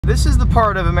This is the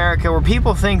part of America where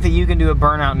people think that you can do a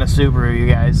burnout in a Subaru, you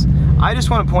guys. I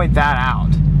just want to point that out.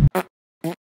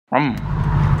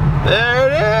 There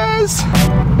it is! Oh,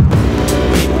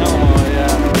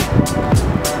 yeah.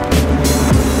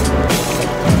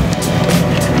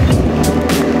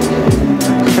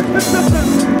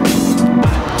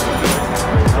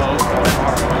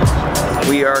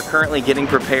 We are currently getting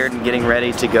prepared and getting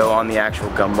ready to go on the actual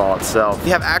gumball itself.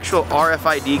 We have actual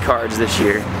RFID cards this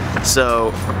year, so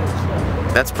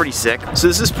that's pretty sick. So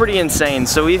this is pretty insane.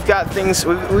 So we've got things,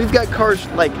 we've got cars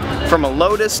like from a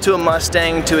Lotus to a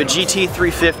Mustang to a GT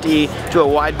 350 to a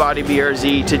wide body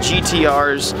BRZ to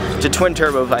GTRs to twin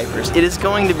turbo Vipers. It is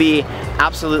going to be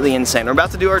absolutely insane. We're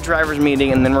about to do our driver's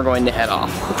meeting and then we're going to head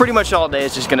off. Pretty much all day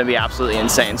is just going to be absolutely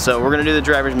insane. So we're going to do the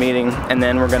driver's meeting and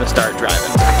then we're going to start driving.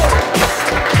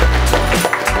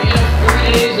 We have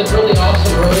 3 days of really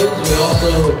awesome roads. We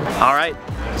also... All right.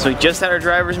 So we just had our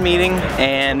driver's meeting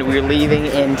and we're leaving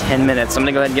in 10 minutes. I'm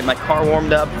gonna go ahead and get my car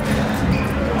warmed up.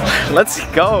 Let's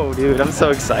go, dude. I'm so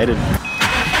excited.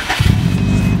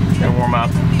 Gotta warm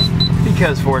up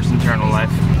because forced internal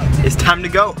life. It's time to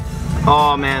go.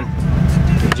 Oh man.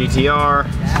 GTR,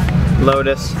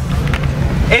 Lotus.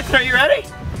 Ethan, are you ready?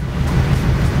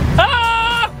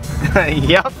 Ah!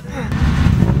 Yep.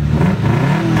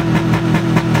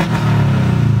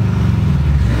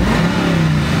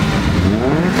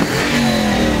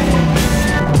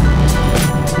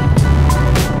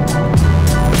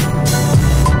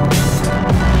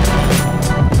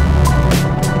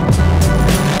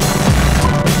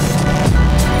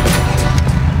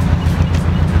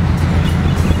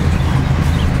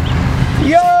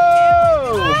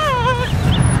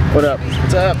 What up?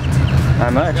 What's up?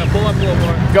 Not much. Yeah, pull up a little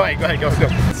more. Go ahead, go.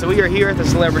 So we are here at the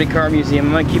Celebrity Car Museum.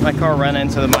 I'm gonna keep my car running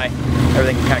so that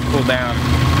everything can kind of cool down.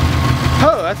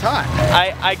 Oh, that's hot.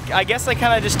 I guess I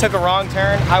kind of just took a wrong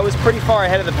turn. I was pretty far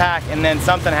ahead of the pack and then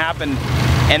something happened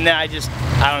and then I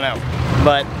don't know.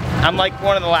 But I'm like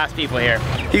one of the last people here.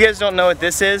 If you guys don't know what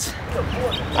this is,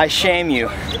 I shame you.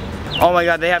 Oh my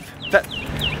God, they have,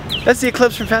 that's the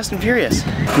Eclipse from Fast and Furious.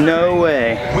 No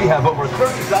way. We have over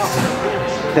 30,000.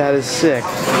 That is sick.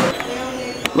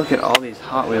 Look at all these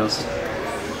Hot Wheels.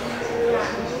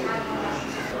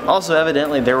 Also,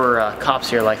 evidently there were cops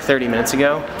here like 30 minutes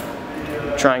ago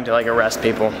trying to like arrest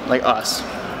people, like us.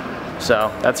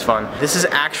 So that's fun. This is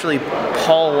actually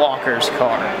Paul Walker's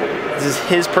car. This is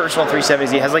his personal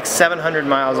 370. He has like 700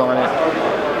 miles on it.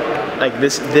 Like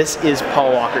this is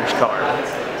Paul Walker's car.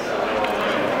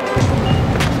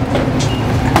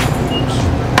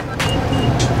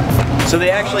 So they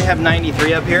actually have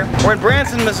 93 up here. We're in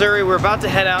Branson, Missouri. We're about to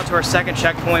head out to our second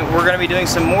checkpoint. We're gonna be doing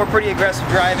some more pretty aggressive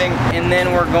driving, and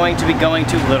then we're going to be going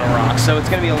to Little Rock. So it's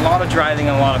gonna be a lot of driving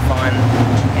and a lot of fun.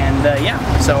 And yeah,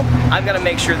 so I've gotta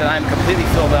make sure that I'm completely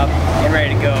filled up and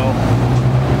ready to go,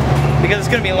 because it's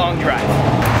gonna be a long drive.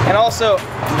 And also,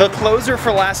 the closer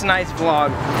for last night's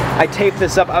vlog, I taped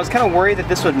this up. I was kind of worried that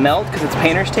this would melt because it's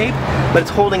painter's tape, but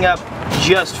it's holding up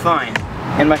just fine.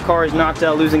 And my car is not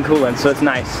losing coolant, so it's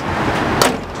nice.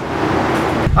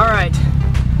 All right,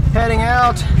 heading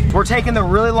out. We're taking the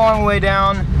really long way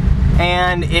down,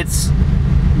 and it's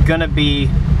gonna be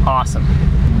awesome.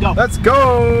 Go. Let's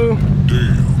go!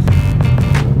 Damn.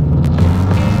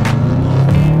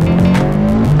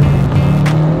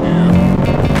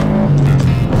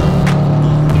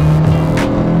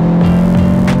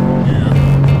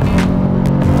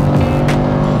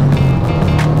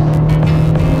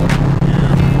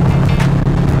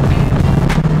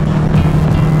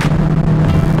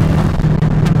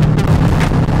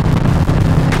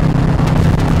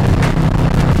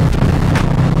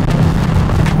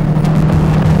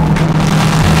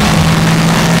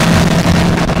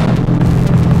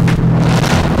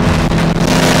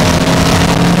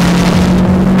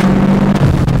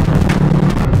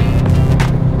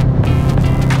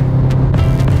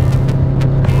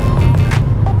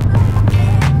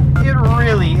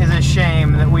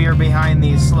 Behind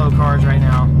these slow cars right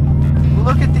now.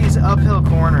 Look at these uphill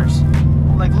corners.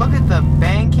 Like, look at the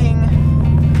banking.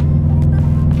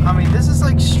 I mean, this is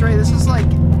like straight, this is like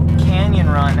Canyon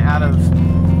Run out of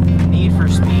Need for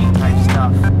Speed type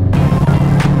stuff.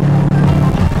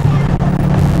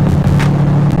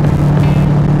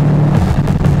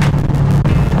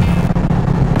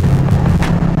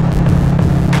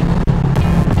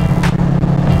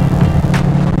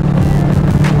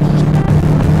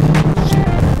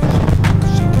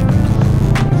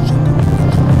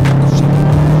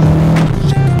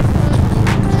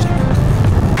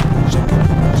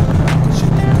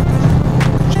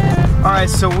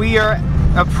 So we are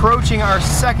approaching our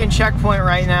second checkpoint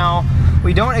right now.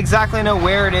 We don't exactly know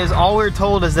where it is. All we're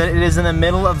told is that it is in the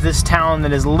middle of this town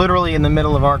that is literally in the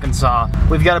middle of Arkansas.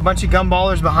 We've got a bunch of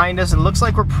gumballers behind us. It looks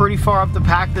like we're pretty far up the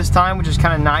pack this time, which is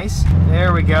kind of nice.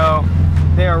 There we go.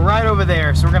 They are right over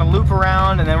there. So we're gonna loop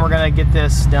around and then we're gonna get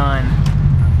this done.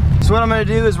 So what I'm gonna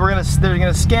do is they're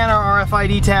gonna scan our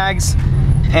RFID tags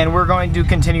and we're going to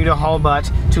continue to haul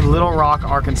butt to Little Rock,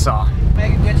 Arkansas.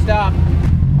 Make a good stop.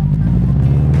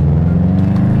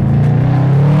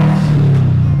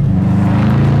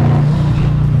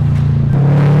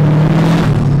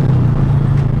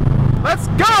 Let's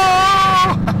go!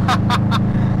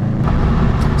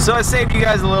 So I saved you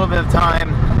guys a little bit of time.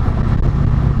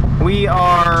 We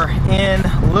are in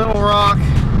Little Rock.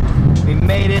 We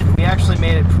made it. We actually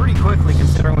made it pretty quickly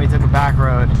considering we took a back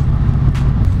road.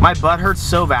 My butt hurts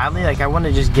so badly, like I want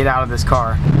to just get out of this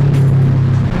car.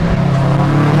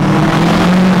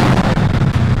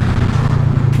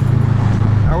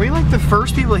 Are we like the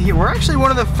first people here? We're actually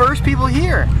one of the first people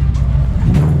here.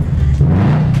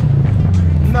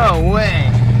 No way.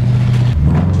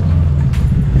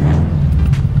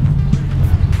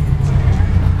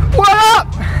 What up?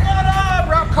 What up,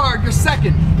 route card? You're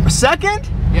second. Second?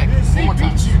 Yeah, one more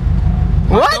time.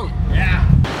 What? Yeah.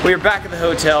 We were back at the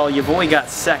hotel. You've only got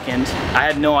second. I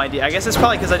had no idea. I guess it's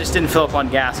probably because I just didn't fill up on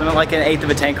gas. I'm at like an eighth of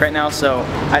a tank right now, so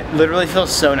I literally feel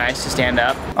so nice to stand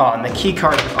up. Oh, and the key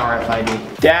card is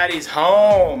RFID. Daddy's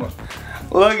home.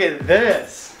 Look at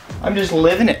this. I'm just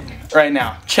living it right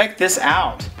now. Check this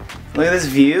out. Look at this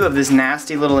view of this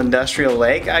nasty little industrial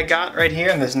lake I got right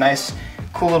here and this nice,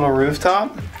 cool little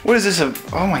rooftop. What is this?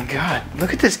 Oh my God,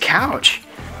 look at this couch.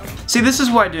 See, this is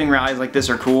why doing rallies like this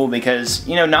are cool because,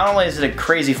 you know, not only is it a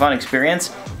crazy fun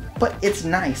experience, but it's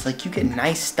nice, like you get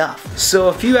nice stuff. So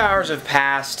a few hours have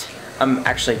passed. I'm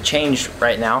actually changed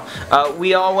right now.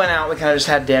 We all went out, we kind of just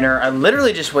had dinner. I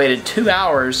literally just waited 2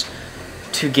 hours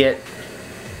to get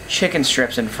chicken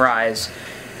strips and fries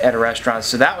at a restaurant,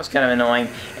 so that was kind of annoying.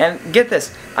 And get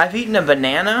this, I've eaten a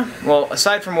banana. Well,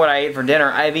 aside from what I ate for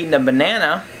dinner, I've eaten a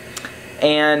banana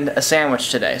and a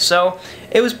sandwich today. So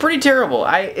it was pretty terrible.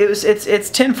 It's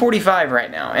 10:45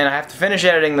 right now, and I have to finish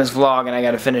editing this vlog, and I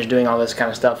got to finish doing all this kind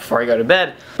of stuff before I go to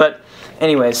bed. But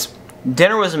anyways,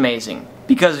 dinner was amazing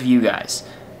because of you guys.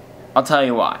 I'll tell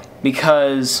you why.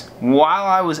 Because while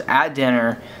I was at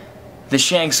dinner, the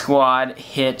Shanks Squad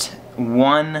hit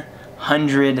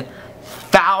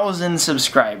 100,000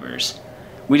 subscribers.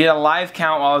 We did a live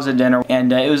count while I was at dinner,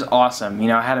 and it was awesome. You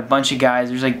know, I had a bunch of guys.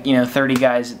 There's like, you know, 30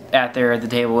 guys at the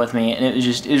table with me, and it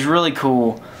was really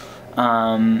cool.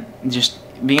 Just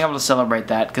being able to celebrate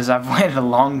that because I've waited a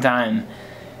long time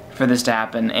for this to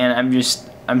happen, and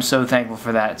I'm so thankful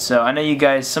for that. So I know you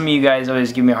guys, some of you guys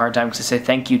always give me a hard time because I say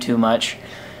thank you too much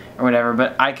or whatever,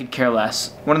 but I could care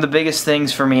less. One of the biggest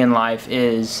things for me in life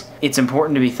is it's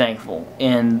important to be thankful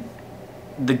in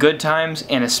the good times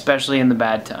and especially in the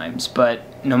bad times. But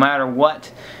no matter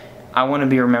what, I want to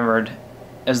be remembered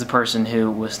as the person who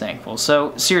was thankful.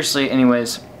 So seriously,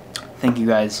 anyways, thank you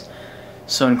guys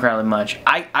so incredibly much.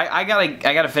 I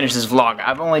gotta finish this vlog.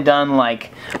 I've only done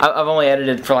like, I've only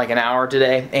edited for like an hour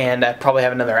today, and I probably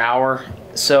have another hour.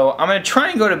 So I'm gonna try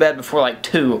and go to bed before like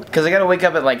 2 because I gotta wake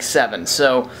up at like 7.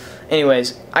 So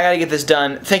anyways, I gotta get this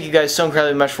done. Thank you guys so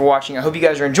incredibly much for watching. I hope you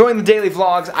guys are enjoying the daily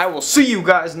vlogs. I will see you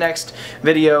guys next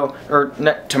video, or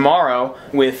tomorrow,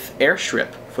 with airstrip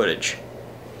footage.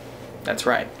 That's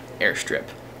right, airstrip.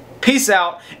 Peace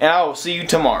out, and I will see you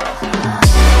tomorrow.